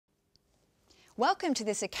Welcome to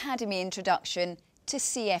this Academy introduction to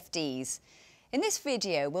CFDs. In this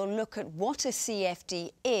video, we'll look at what a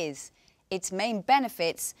CFD is, its main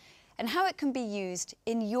benefits, and how it can be used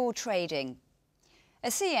in your trading. A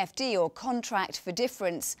CFD, or contract for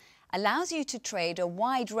difference, allows you to trade a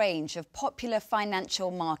wide range of popular financial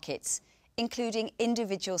markets, including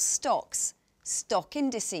individual stocks, stock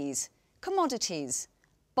indices, commodities,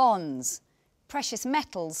 bonds, precious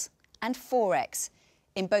metals, and Forex,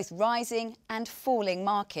 in both rising and falling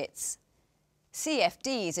markets.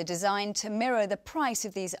 CFDs are designed to mirror the price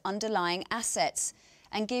of these underlying assets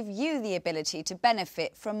and give you the ability to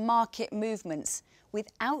benefit from market movements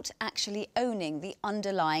without actually owning the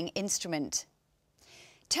underlying instrument.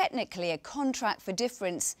 Technically, a contract for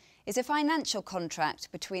difference is a financial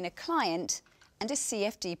contract between a client and a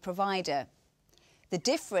CFD provider. The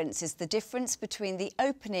difference is the difference between the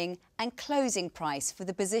opening and closing price for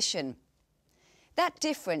the position. That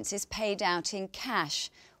difference is paid out in cash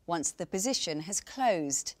once the position has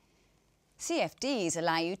closed. CFDs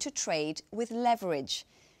allow you to trade with leverage.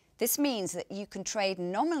 This means that you can trade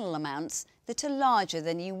nominal amounts that are larger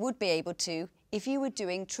than you would be able to if you were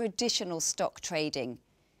doing traditional stock trading.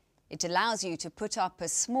 It allows you to put up a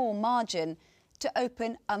small margin to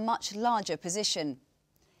open a much larger position.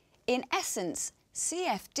 In essence,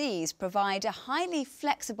 CFDs provide a highly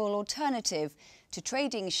flexible alternative to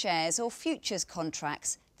trading shares or futures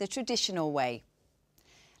contracts the traditional way.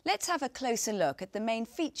 Let's have a closer look at the main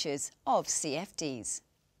features of CFDs.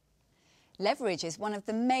 Leverage is one of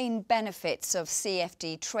the main benefits of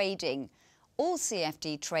CFD trading. All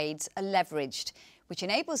CFD trades are leveraged, which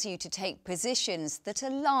enables you to take positions that are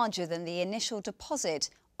larger than the initial deposit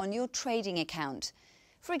on your trading account.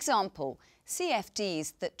 For example,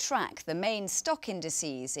 CFDs that track the main stock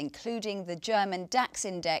indices, including the German DAX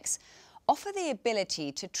index, offer the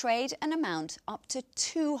ability to trade an amount up to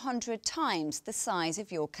 200 times the size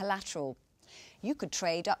of your collateral. You could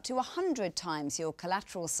trade up to 100 times your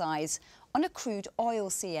collateral size on a crude oil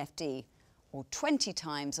CFD, or 20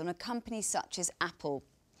 times on a company such as Apple.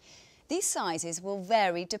 These sizes will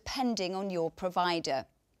vary depending on your provider.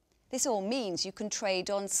 This all means you can trade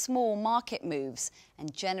on small market moves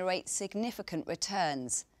and generate significant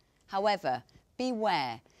returns. However,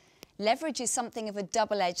 beware. Leverage is something of a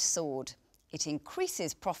double-edged sword. It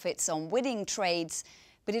increases profits on winning trades,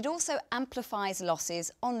 but it also amplifies losses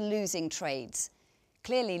on losing trades.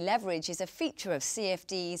 Clearly, leverage is a feature of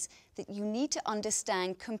CFDs that you need to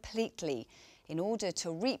understand completely in order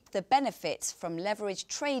to reap the benefits from leverage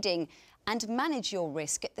trading and manage your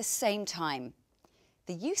risk at the same time.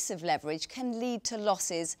 The use of leverage can lead to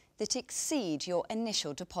losses that exceed your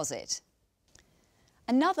initial deposit.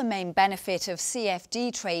 Another main benefit of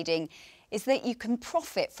CFD trading is that you can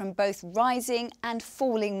profit from both rising and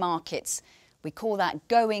falling markets. We call that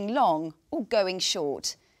going long or going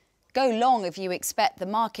short. Go long if you expect the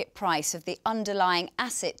market price of the underlying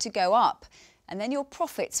asset to go up, and then your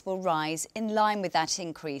profits will rise in line with that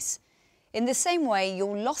increase. In the same way,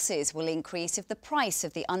 your losses will increase if the price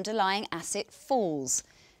of the underlying asset falls.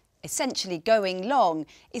 Essentially, going long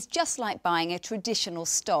is just like buying a traditional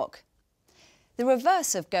stock. The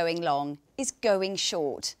reverse of going long is going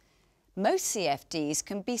short. Most CFDs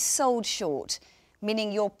can be sold short,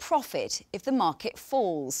 meaning you'll profit if the market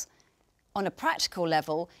falls. On a practical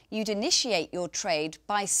level, you'd initiate your trade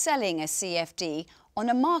by selling a CFD on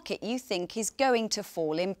a market you think is going to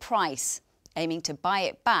fall in price, aiming to buy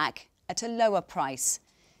it back at a lower price.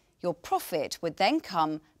 Your profit would then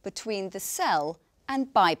come between the sell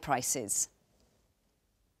and buy prices.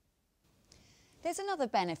 There's another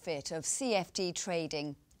benefit of CFD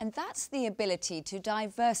trading, and that's the ability to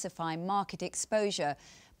diversify market exposure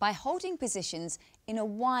by holding positions in a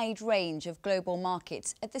wide range of global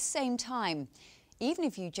markets at the same time, even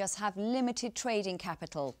if you just have limited trading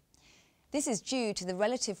capital. This is due to the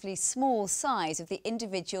relatively small size of the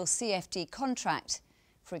individual CFD contract.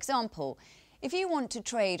 For example, if you want to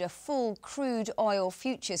trade a full crude oil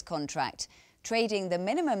futures contract, trading the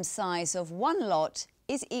minimum size of one lot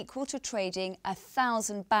is equal to trading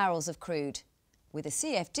 1,000 barrels of crude. With a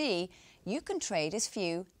CFD, you can trade as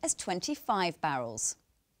few as 25 barrels.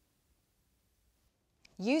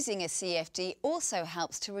 Using a CFD also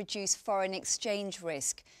helps to reduce foreign exchange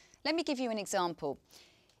risk. Let me give you an example.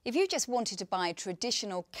 If you just wanted to buy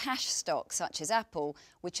traditional cash stocks such as Apple,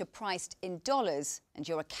 which are priced in dollars and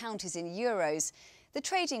your account is in euros, the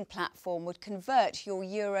trading platform would convert your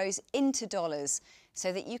euros into dollars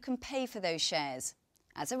so that you can pay for those shares.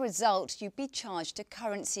 As a result, you'd be charged a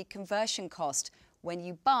currency conversion cost when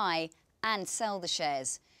you buy and sell the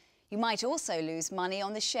shares. You might also lose money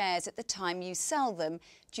on the shares at the time you sell them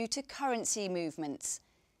due to currency movements.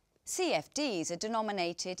 CFDs are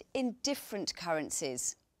denominated in different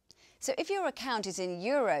currencies. So if your account is in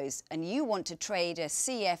euros and you want to trade a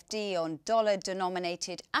CFD on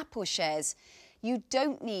dollar-denominated Apple shares, you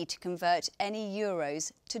don't need to convert any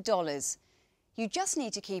euros to dollars. You just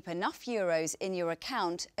need to keep enough euros in your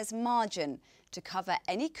account as margin to cover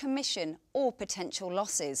any commission or potential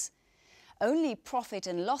losses. Only profit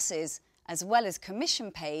and losses, as well as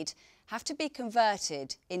commission paid, have to be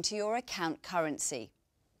converted into your account currency.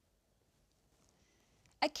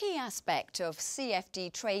 A key aspect of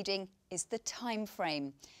CFD trading is the time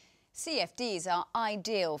frame. CFDs are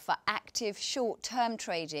ideal for active short-term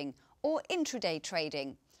trading or intraday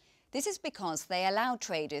trading. This is because they allow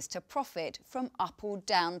traders to profit from up or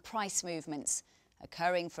down price movements,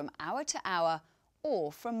 occurring from hour to hour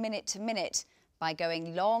or from minute to minute, by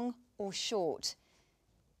going long or short.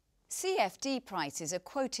 CFD prices are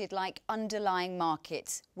quoted like underlying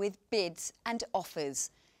markets with bids and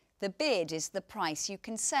offers. The bid is the price you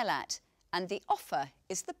can sell at, and the offer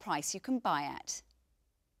is the price you can buy at.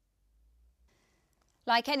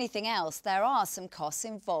 Like anything else, there are some costs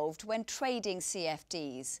involved when trading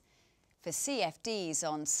CFDs. For CFDs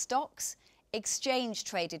on stocks,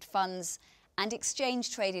 exchange-traded funds and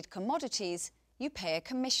exchange-traded commodities, you pay a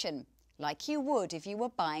commission, like you would if you were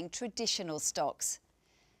buying traditional stocks.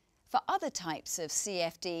 For other types of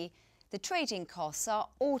CFD, the trading costs are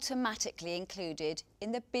automatically included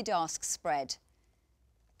in the bid-ask spread.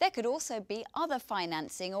 There could also be other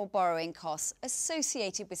financing or borrowing costs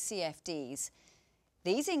associated with CFDs.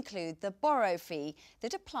 These include the borrow fee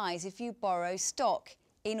that applies if you borrow stock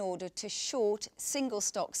in order to short single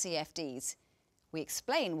stock CFDs. We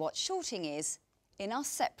explain what shorting is in our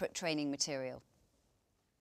separate training material.